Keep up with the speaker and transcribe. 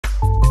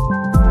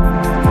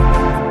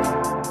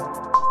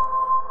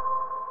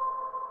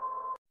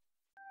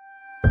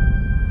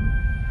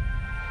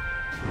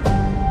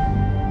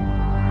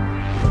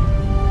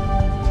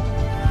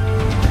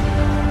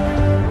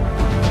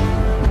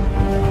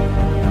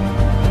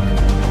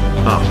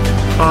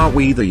Are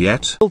we there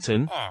yet?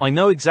 Milton, I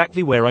know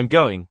exactly where I'm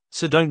going,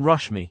 so don't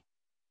rush me.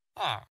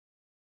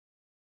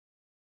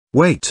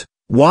 Wait,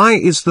 why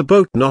is the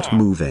boat not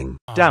moving?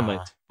 Damn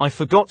it, I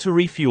forgot to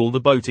refuel the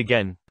boat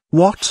again.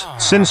 What?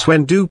 Since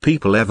when do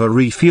people ever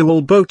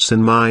refuel boats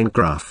in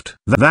Minecraft?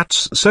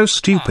 That's so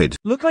stupid.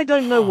 Look, I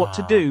don't know what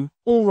to do.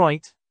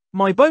 Alright.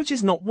 My boat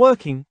is not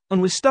working, and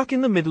we're stuck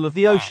in the middle of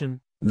the ocean.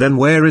 Then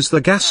where is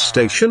the gas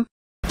station?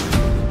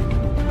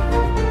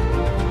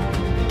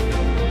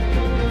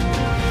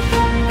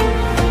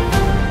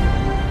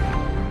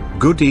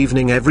 Good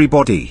evening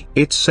everybody,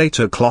 it's 8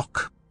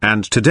 o'clock,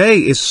 and today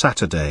is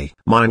Saturday.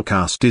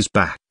 MineCast is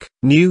back.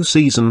 New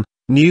season,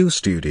 new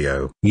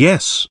studio.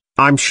 Yes,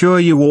 I'm sure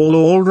you all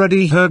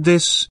already heard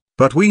this,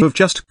 but we have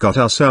just got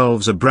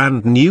ourselves a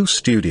brand new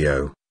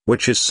studio,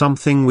 which is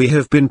something we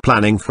have been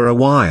planning for a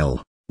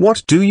while.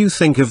 What do you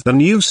think of the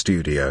new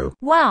studio?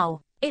 Wow,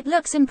 it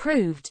looks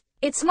improved.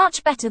 It's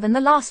much better than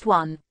the last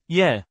one.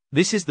 Yeah,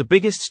 this is the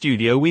biggest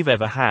studio we've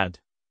ever had.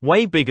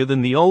 Way bigger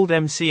than the old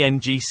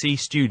MCNGC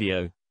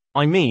studio.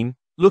 I mean,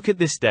 look at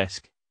this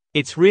desk.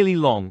 It's really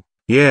long.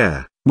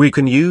 Yeah, we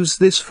can use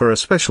this for a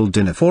special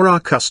dinner for our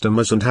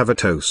customers and have a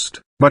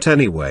toast. But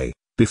anyway,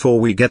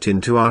 before we get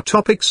into our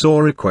topics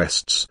or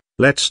requests,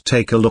 let's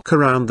take a look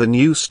around the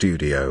new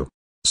studio.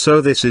 So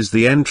this is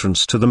the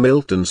entrance to the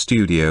Milton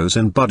studios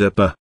in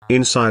Budapest.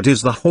 Inside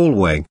is the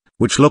hallway,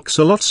 which looks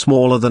a lot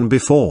smaller than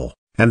before,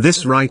 and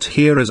this right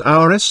here is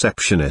our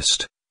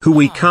receptionist, who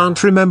we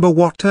can't remember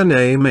what her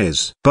name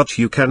is. But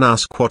you can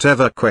ask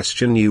whatever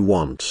question you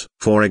want.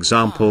 For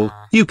example,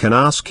 you can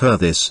ask her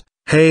this: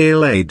 "Hey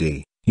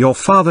lady, your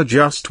father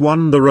just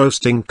won the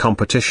roasting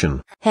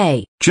competition."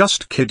 Hey.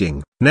 Just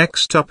kidding.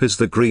 Next up is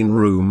the green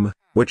room,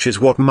 which is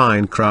what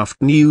Minecraft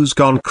News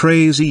Gone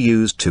Crazy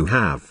used to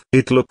have.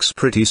 It looks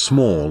pretty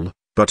small,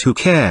 but who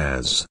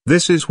cares?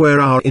 This is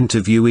where our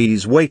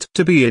interviewees wait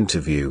to be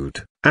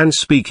interviewed. And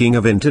speaking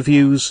of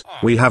interviews,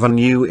 we have a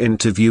new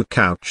interview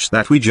couch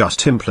that we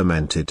just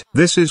implemented.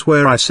 This is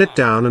where I sit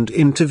down and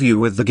interview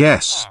with the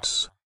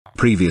guests.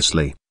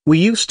 Previously, we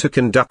used to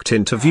conduct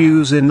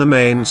interviews in the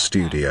main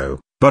studio,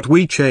 but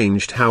we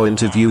changed how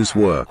interviews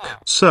work.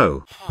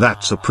 So,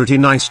 that's a pretty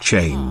nice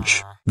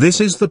change.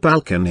 This is the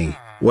balcony,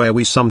 where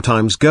we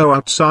sometimes go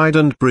outside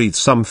and breathe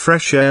some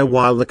fresh air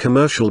while the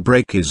commercial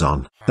break is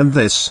on. And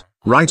this,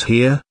 right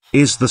here,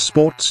 is the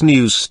sports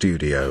news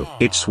studio.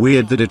 It's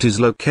weird that it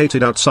is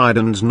located outside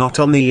and not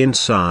on the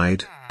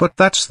inside, but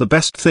that's the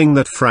best thing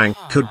that Frank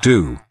could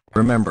do.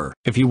 Remember,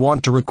 if you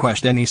want to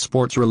request any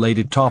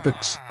sports-related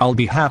topics, I'll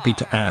be happy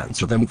to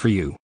answer them for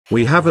you.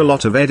 We have a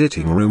lot of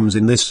editing rooms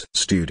in this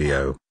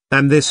studio,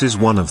 and this is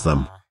one of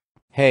them.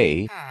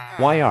 Hey,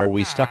 why are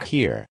we stuck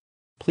here?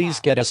 Please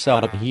get us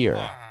out of here.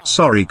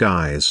 Sorry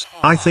guys,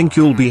 I think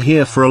you'll be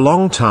here for a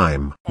long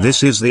time.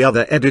 This is the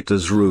other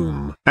editor's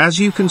room. As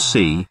you can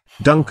see,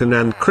 Duncan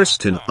and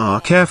Kristen are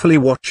carefully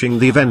watching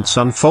the events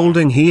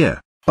unfolding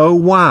here. Oh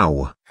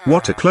wow,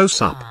 what a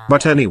close-up.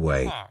 But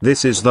anyway,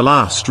 this is the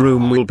last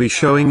room we'll be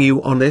showing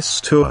you on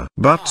this tour.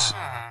 But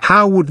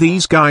how would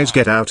these guys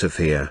get out of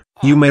here?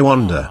 You may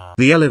wonder.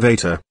 The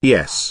elevator.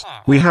 Yes,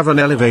 we have an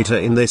elevator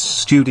in this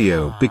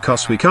studio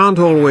because we can't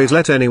always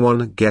let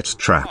anyone get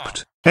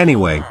trapped.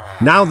 Anyway,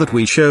 now that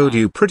we showed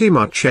you pretty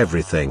much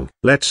everything,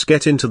 let's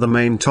get into the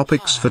main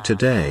topics for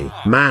today.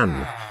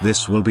 Man,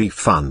 this will be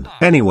fun.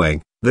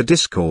 Anyway, the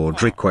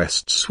Discord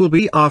requests will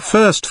be our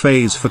first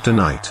phase for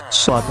tonight.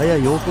 So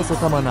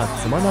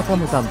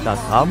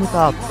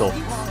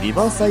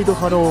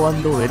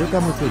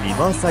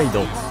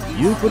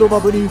You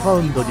probably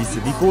found this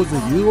because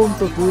you want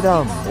to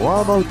learn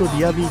more about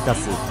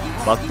diabetes.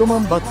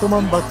 Batman.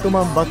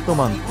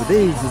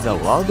 Today is the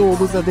word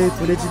of the day.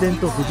 President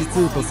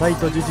Fujitsu to site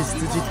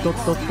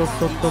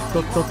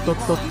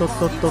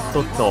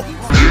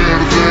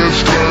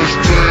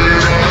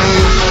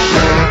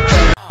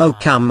Oh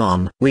come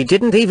on, we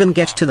didn't even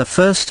get to the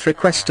first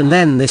request and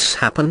then this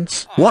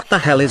happens? What the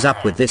hell is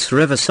up with this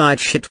Riverside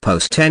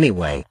shitpost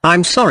anyway?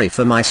 I'm sorry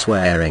for my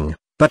swearing,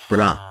 but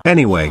bruh.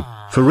 Anyway,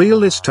 for real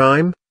this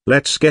time,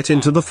 let's get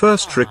into the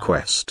first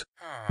request.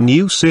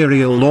 New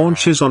serial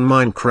launches on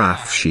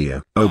Minecraft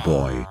Share. Oh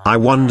boy. I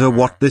wonder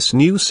what this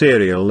new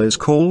serial is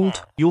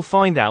called. You'll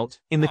find out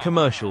in the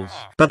commercials.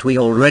 But we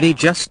already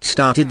just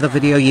started the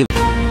video. You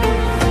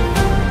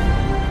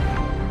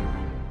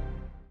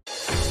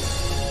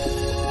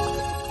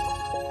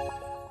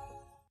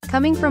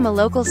Coming from a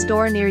local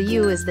store near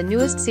you is the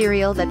newest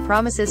cereal that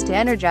promises to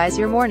energize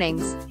your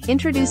mornings.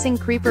 Introducing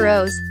Creeper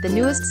O's, the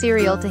newest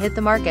cereal to hit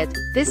the market.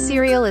 This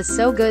cereal is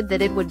so good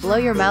that it would blow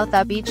your mouth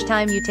up each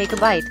time you take a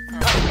bite.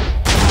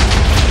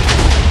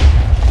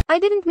 I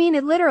didn't mean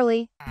it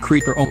literally.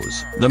 Creeper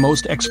O's, the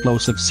most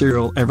explosive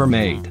cereal ever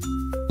made.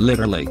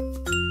 Literally.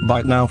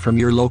 Buy it now from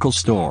your local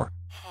store.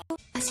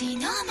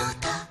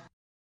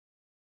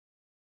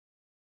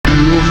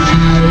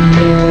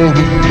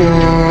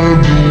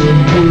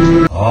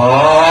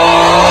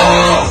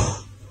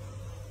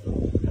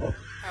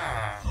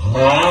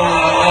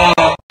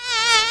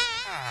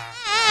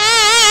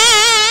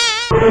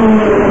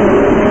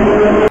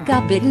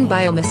 got bitten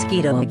by a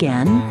mosquito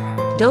again?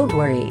 Don't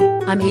worry,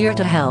 I'm here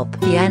to help.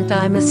 The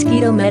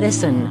anti-mosquito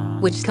medicine,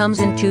 which comes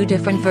in 2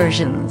 different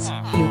versions.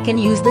 You can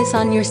use this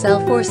on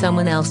yourself or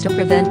someone else to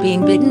prevent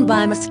being bitten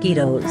by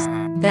mosquitoes.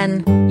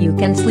 Then, you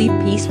can sleep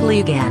peacefully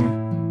again.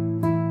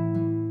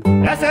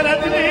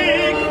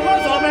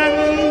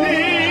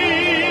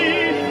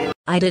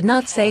 I did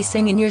not say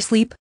sing in your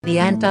sleep. The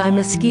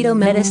anti-mosquito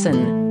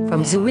medicine,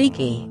 from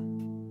Zuriki.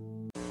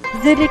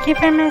 Zuriki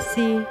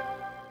Pharmacy.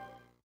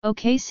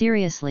 Okay,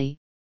 seriously,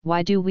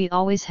 why do we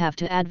always have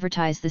to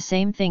advertise the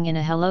same thing in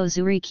a Hello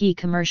Zuriki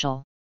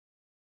commercial?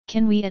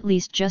 Can we at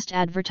least just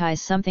advertise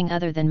something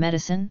other than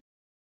medicine?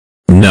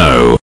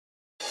 No.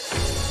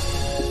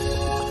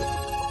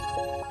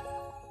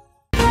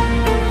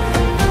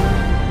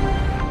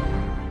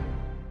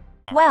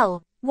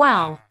 Well,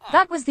 wow,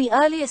 that was the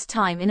earliest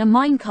time in a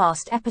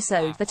MineCast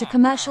episode that a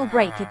commercial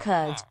break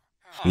occurred.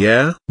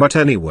 Yeah, but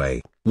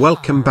anyway,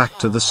 welcome back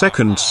to the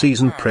second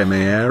season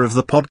premiere of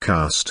the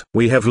podcast.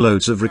 We have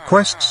loads of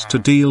requests to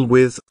deal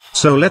with,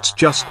 so let's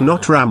just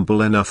not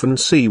ramble enough and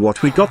see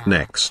what we got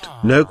next.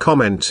 No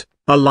comment,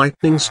 a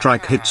lightning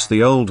strike hits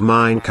the old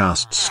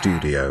MineCast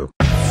studio.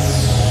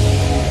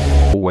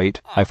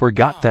 Wait, I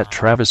forgot that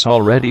Travis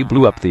already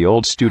blew up the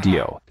old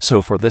studio,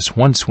 so for this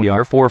once we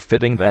are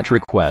forfeiting that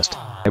request.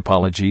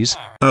 Apologies.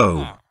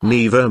 Oh,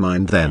 never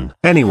mind then.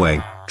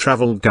 Anyway,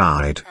 travel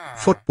guide,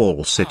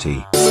 Football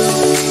City.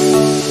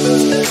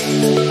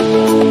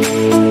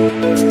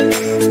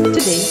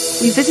 Today,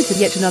 we visited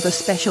yet another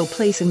special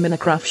place in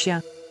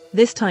Minecraft.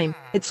 This time,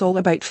 it's all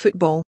about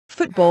football.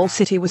 Football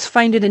City was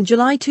founded in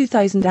July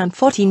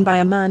 2014 by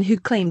a man who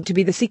claimed to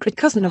be the secret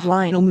cousin of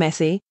Lionel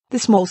Messi. The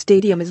small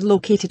stadium is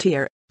located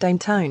here,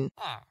 downtown.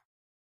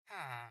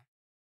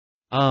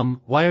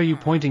 Why are you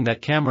pointing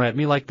that camera at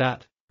me like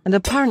that? And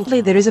apparently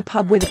there is a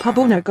pub where the pub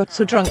owner got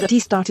so drunk that he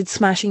started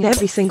smashing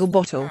every single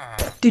bottle.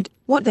 Dude,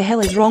 what the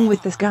hell is wrong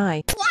with this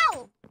guy?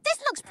 Wow, this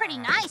looks pretty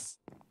nice.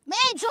 May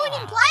I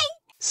join and play?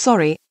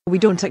 Sorry, we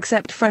don't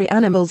accept furry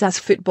animals as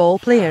football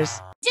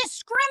players. Just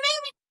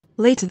screaming?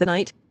 Later that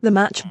night, the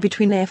match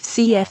between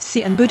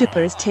FC and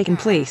Budapest is taking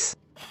place.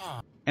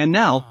 And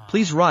now,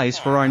 please rise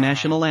for our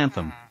national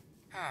anthem.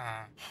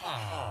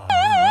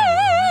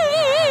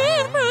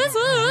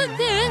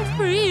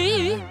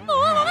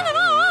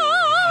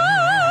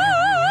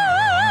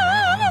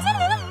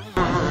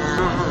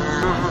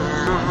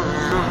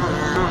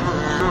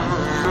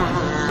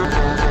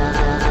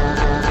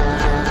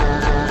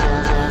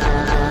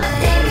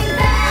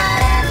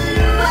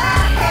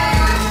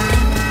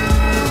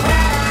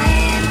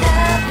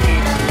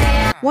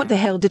 What the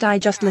hell did I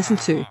just listen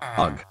to?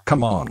 Ugh,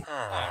 come on.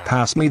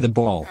 Pass me the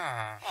ball.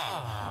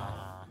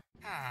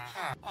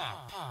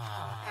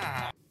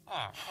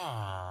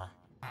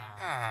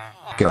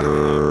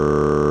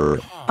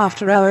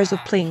 After hours of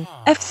playing,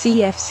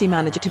 FC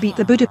managed to beat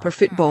the Budapest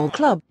Football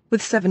Club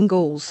with 7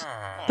 goals.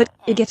 But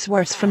it gets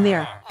worse from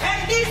there.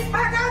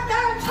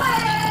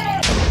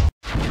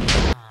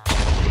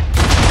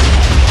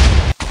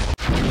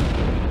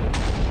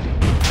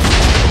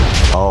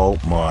 Oh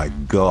my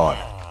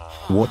god.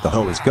 What the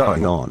hell is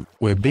going on?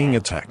 We're being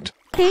attacked.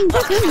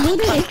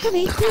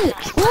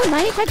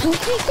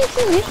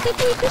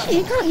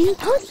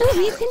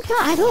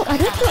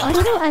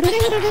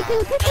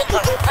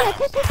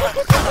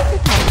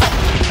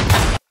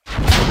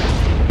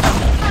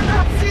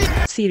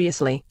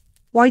 Seriously.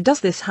 Why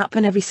does this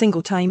happen every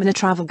single time in a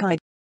travel guide?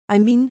 I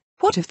mean,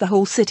 what if the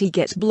whole city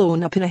gets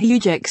blown up in a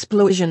huge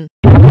explosion?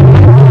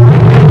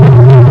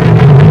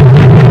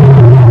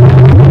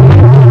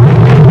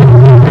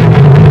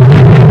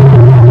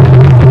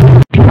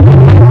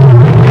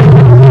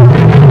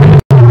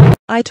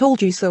 I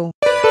told you so.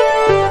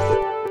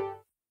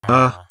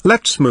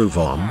 Let's move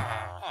on.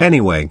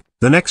 Anyway,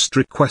 the next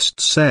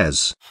request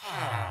says...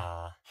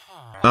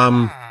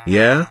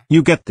 yeah,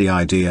 you get the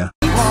idea.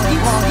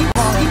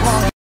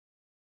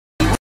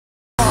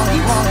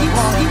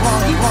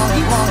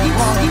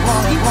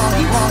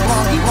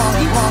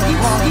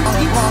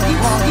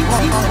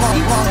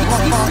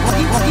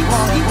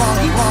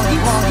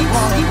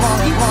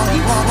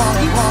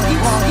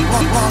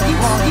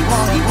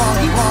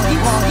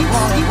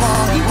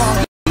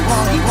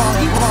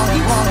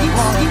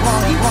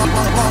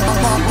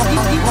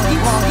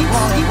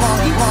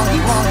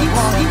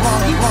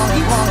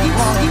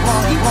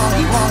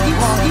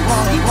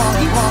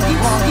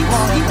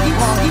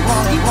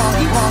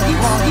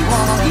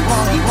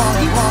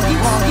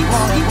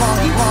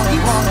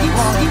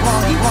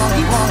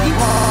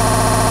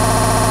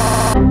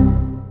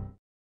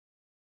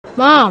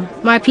 Mom,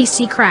 my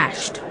PC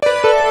crashed.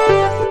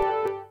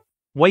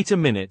 Wait a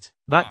minute,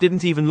 that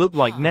didn't even look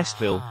like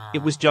Nestville,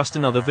 it was just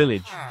another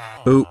village.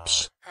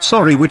 Oops,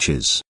 sorry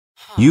witches.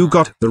 You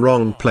got the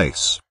wrong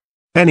place.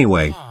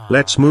 Anyway,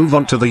 let's move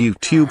on to the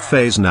YouTube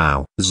phase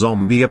now.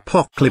 Zombie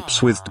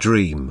apocalypse with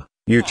Dream.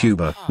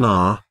 YouTuber,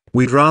 nah,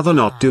 We'd rather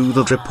not do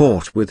the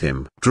report with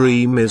him.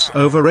 Dream is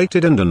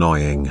overrated and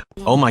annoying.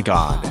 Oh my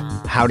god.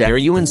 How dare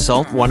you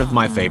insult one of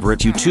my favorite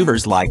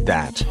YouTubers like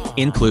that?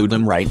 Include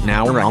him right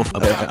now or I'll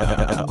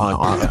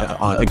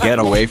get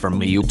away from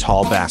me, you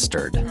tall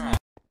bastard.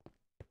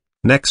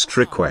 Next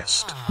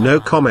request.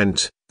 No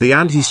comment. The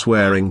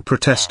anti-swearing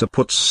protester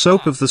puts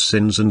soap of the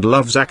sins and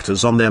loves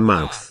actors on their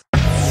mouth.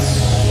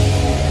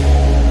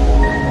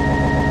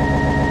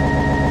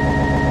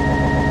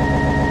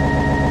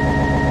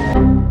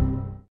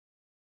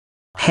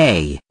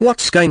 Hey,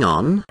 what's going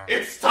on?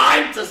 It's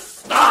time to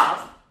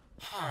stop!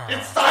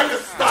 It's time to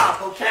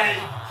stop, okay?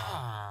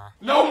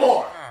 No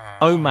more!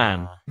 Oh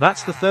man,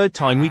 that's the third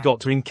time we got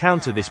to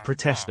encounter this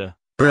protester.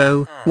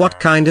 Bro,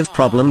 what kind of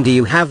problem do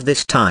you have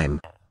this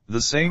time?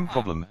 The same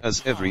problem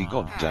as every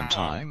goddamn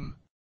time.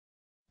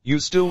 You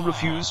still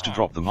refuse to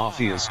drop the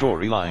Mafia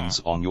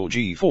storylines on your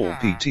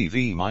G4P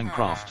TV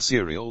Minecraft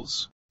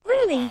serials.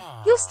 Really?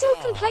 You're still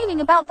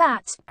complaining about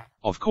that?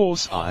 Of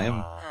course I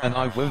am, and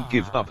I won't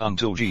give up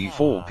until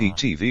G4P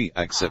TV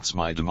accepts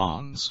my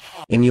demands.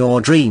 In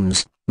your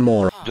dreams,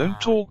 more.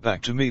 Don't talk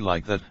back to me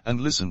like that and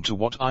listen to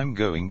what I'm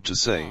going to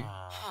say.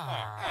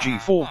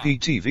 G4P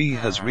TV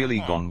has really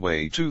gone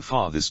way too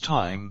far this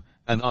time,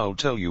 and I'll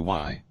tell you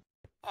why.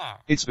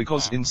 It's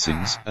because in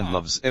Sins and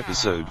Loves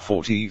episode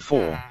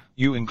 44,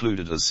 you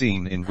included a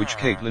scene in which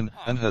Caitlyn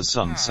and her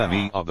son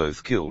Sammy are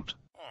both killed.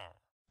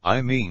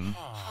 I mean,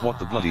 what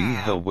the bloody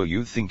hell were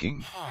you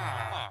thinking?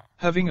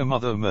 Having a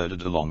mother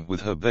murdered along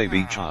with her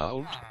baby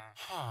child?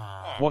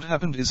 What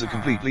happened is a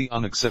completely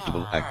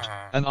unacceptable act,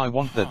 and I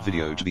want that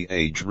video to be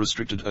age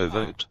restricted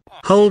over it.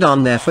 Hold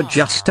on there for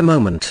just a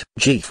moment.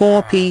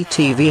 G4P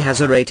TV has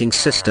a rating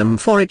system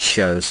for its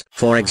shows.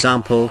 For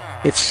example,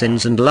 if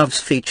Sins and Loves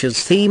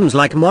features themes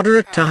like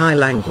moderate to high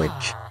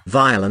language,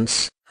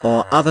 violence,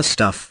 or other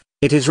stuff,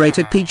 it is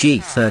rated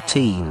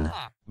PG-13.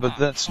 But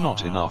that's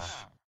not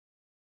enough.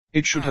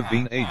 It should have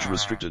been age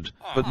restricted,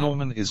 but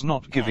Norman is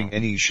not giving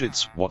any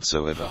shits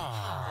whatsoever.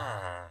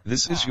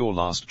 This is your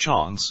last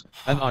chance,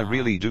 and I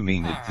really do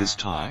mean it this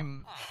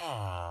time.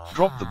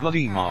 Drop the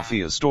bloody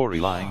Mafia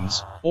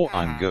storylines, or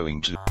I'm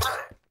going to...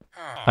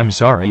 I'm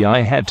sorry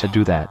I had to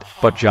do that,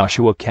 but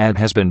Joshua Cad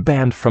has been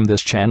banned from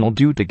this channel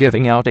due to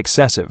giving out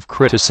excessive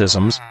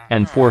criticisms,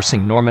 and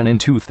forcing Norman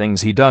into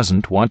things he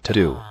doesn't want to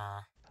do.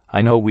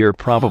 I know we're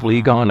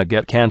probably gonna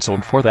get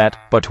cancelled for that,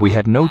 but we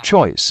had no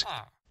choice.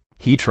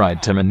 He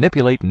tried to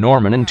manipulate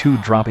Norman into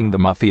dropping the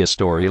Mafia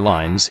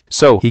storylines,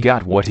 so he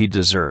got what he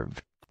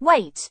deserved.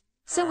 Wait,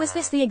 so was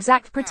this the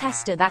exact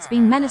protester that's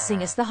been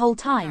menacing us the whole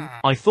time?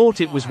 I thought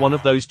it was one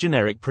of those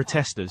generic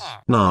protesters.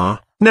 Nah,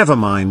 never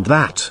mind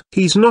that.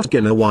 He's not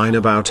gonna whine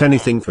about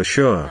anything for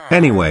sure.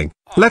 Anyway,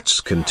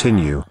 let's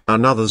continue.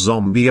 Another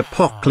zombie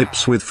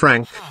apocalypse with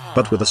Frank,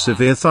 but with a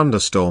severe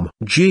thunderstorm.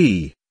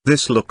 Gee,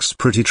 this looks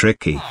pretty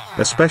tricky,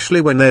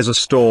 especially when there's a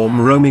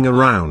storm roaming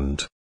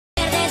around.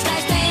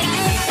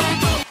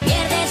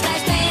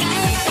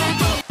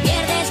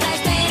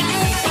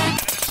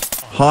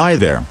 Hi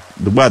there.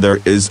 The weather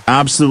is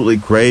absolutely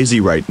crazy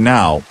right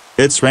now.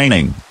 It's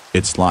raining,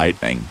 it's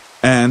lightning,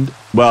 and,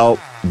 well,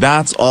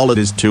 that's all it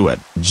is to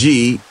it.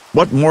 Gee,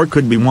 what more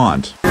could we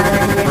want?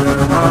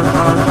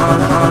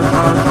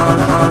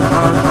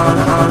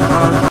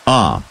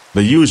 Ah,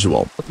 the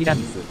usual.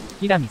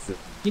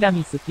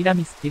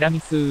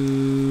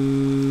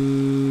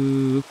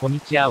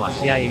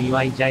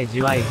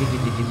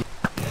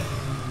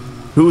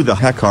 Who the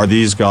heck are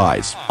these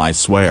guys? I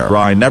swear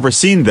I never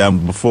seen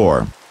them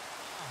before.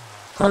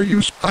 Are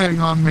you spying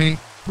on me,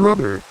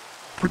 brother?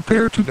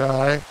 Prepare to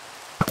die.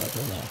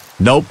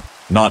 Nope,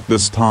 not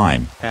this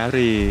time.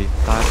 Harry,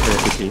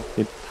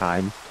 it's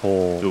time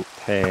to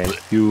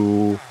tell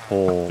you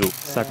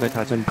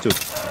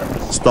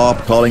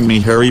Stop calling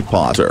me Harry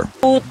Potter.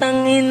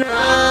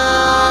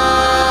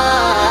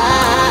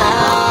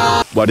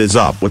 What is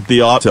up with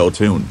the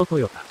auto-tune?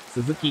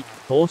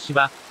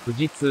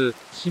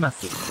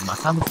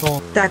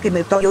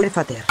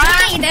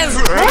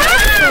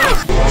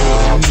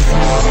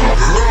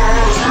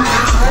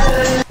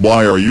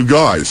 Why are you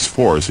guys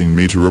forcing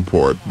me to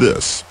report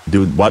this?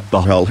 Dude, what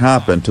the hell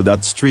happened to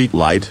that street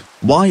light?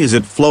 Why is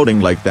it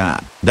floating like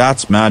that?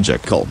 That's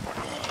magical.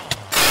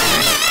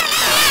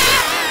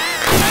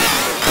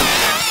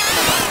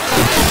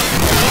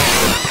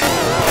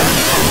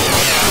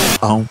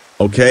 Oh,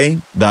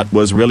 okay, that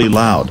was really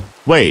loud.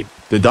 Wait,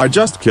 did I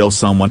just kill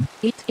someone?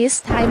 It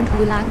is time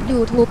to launch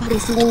YouTube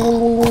soon.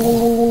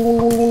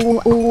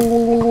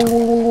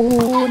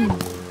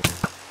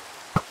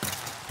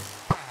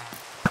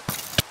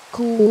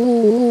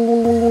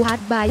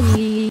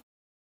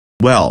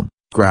 Well,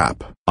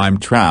 crap. I'm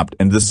trapped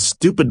in this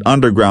stupid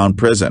underground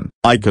prison.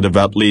 I could have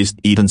at least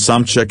eaten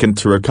some chicken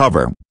to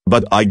recover,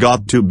 but I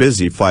got too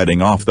busy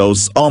fighting off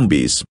those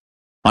zombies.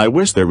 I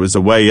wish there was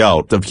a way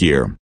out of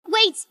here.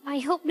 Wait, I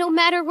hope no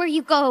matter where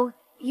you go,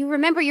 you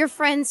remember your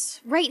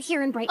friends right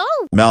here in Bright.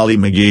 Oh! Mally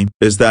McGee,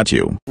 is that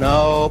you?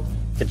 No,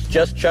 it's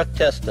just Chuck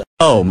Testa.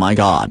 Oh my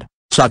god.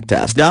 Chuck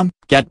Testa,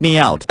 get me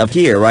out of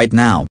here right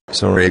now.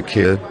 Sorry,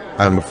 kid.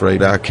 I'm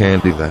afraid I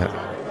can't do that.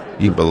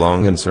 You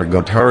belong in Sir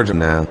Gotarja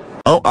now.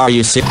 Oh, are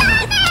you sick?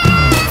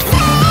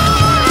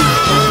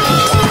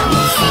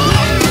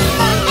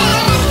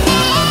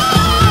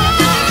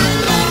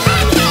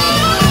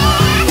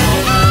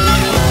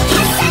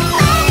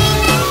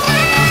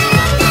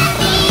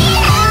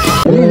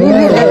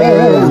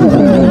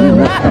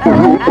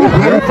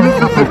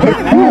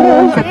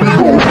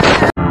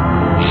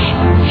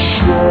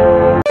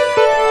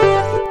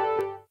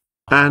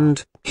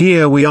 And,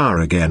 here we are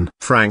again.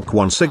 Frank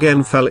once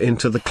again fell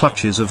into the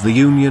clutches of the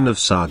Union of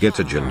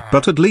Sargitagen,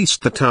 but at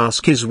least the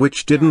task is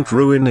which didn't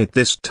ruin it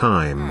this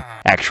time.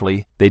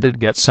 Actually, they did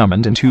get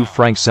summoned into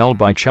Frank's cell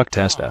by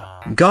Protestor.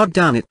 God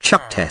damn it,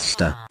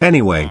 Protestor.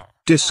 Anyway,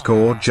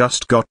 Discord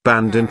just got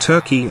banned in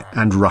Turkey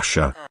and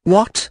Russia.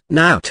 What?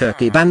 Now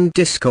Turkey banned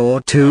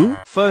Discord too?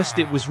 First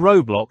it was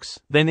Roblox,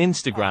 then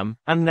Instagram,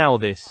 and now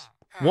this.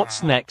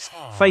 What's next?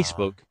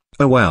 Facebook.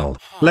 Oh well,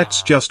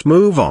 let's just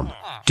move on.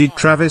 Did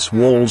Travis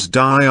Walls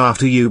die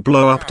after you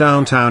blow up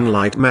downtown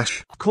Light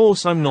Mesh? Of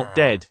course I'm not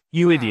dead,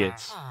 you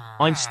idiots.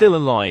 I'm still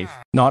alive.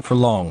 Not for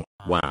long.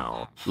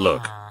 Wow,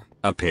 look.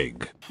 A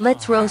pig.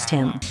 Let's roast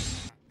him.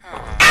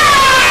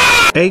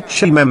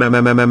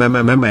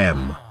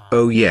 HMMMMMMMMM.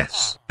 Oh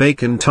yes,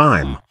 bacon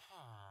time.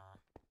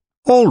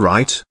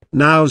 Alright,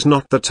 now's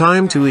not the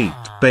time to eat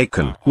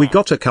bacon. We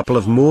got a couple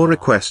of more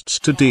requests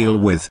to deal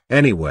with.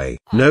 Anyway,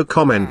 no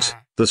comment.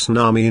 The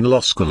Tsunami in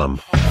Los-Golem.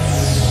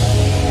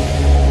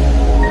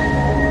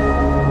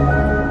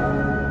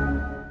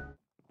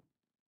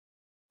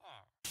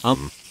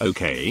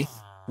 Okay.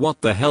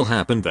 What the hell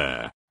happened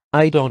there?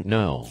 I don't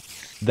know.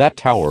 That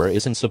tower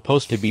isn't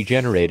supposed to be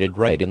generated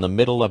right in the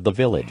middle of the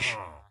village.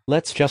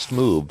 Let's just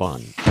move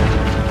on.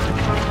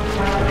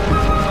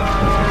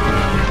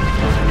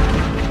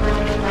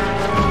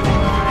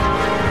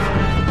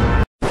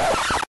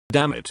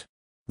 Damn it.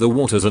 The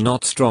waters are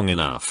not strong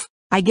enough.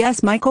 I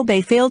guess Michael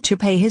Bay failed to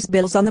pay his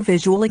bills on the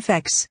visual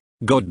effects.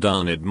 God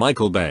darn it,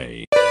 Michael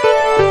Bay.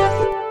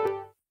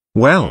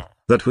 Well,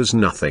 that was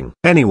nothing.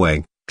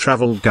 Anyway,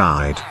 travel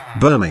guide,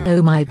 Birmingham.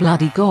 Oh my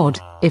bloody god,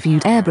 if you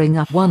dare bring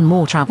up one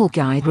more travel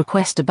guide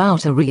request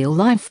about a real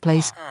life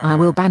place, I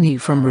will ban you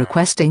from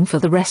requesting for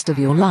the rest of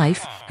your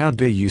life. How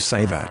dare you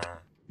say that?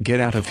 Get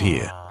out of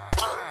here.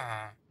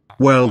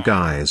 Well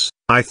guys,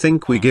 I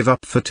think we give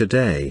up for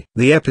today.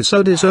 The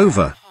episode is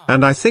over.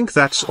 And I think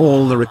that's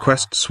all the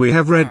requests we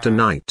have read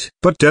tonight.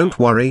 But don't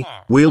worry,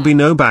 we'll be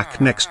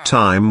back next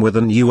time with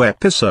a new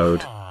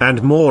episode,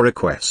 and more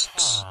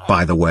requests.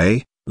 By the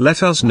way,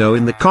 let us know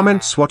in the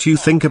comments what you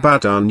think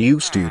about our new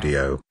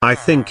studio. I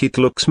think it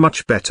looks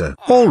much better.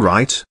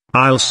 Alright,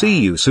 I'll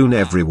see you soon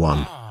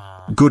everyone.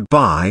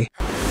 Goodbye.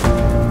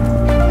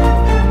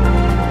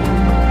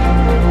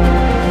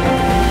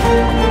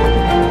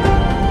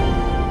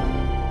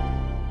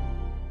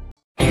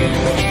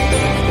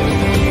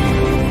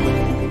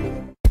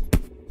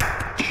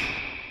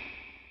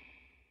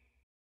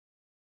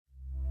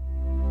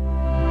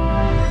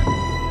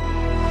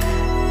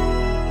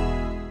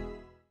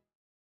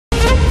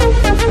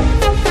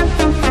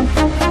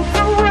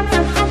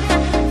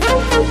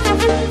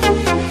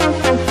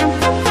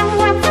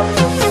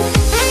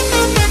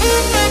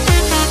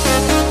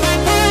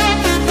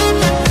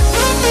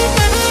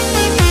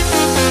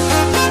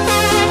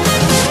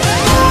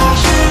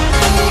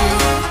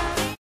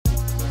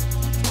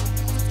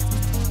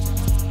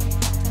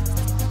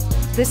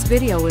 This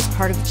video is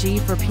part of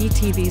G4P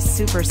TV's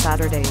Super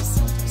Saturdays.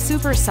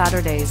 Super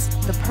Saturdays,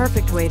 the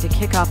perfect way to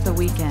kick off the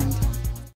weekend.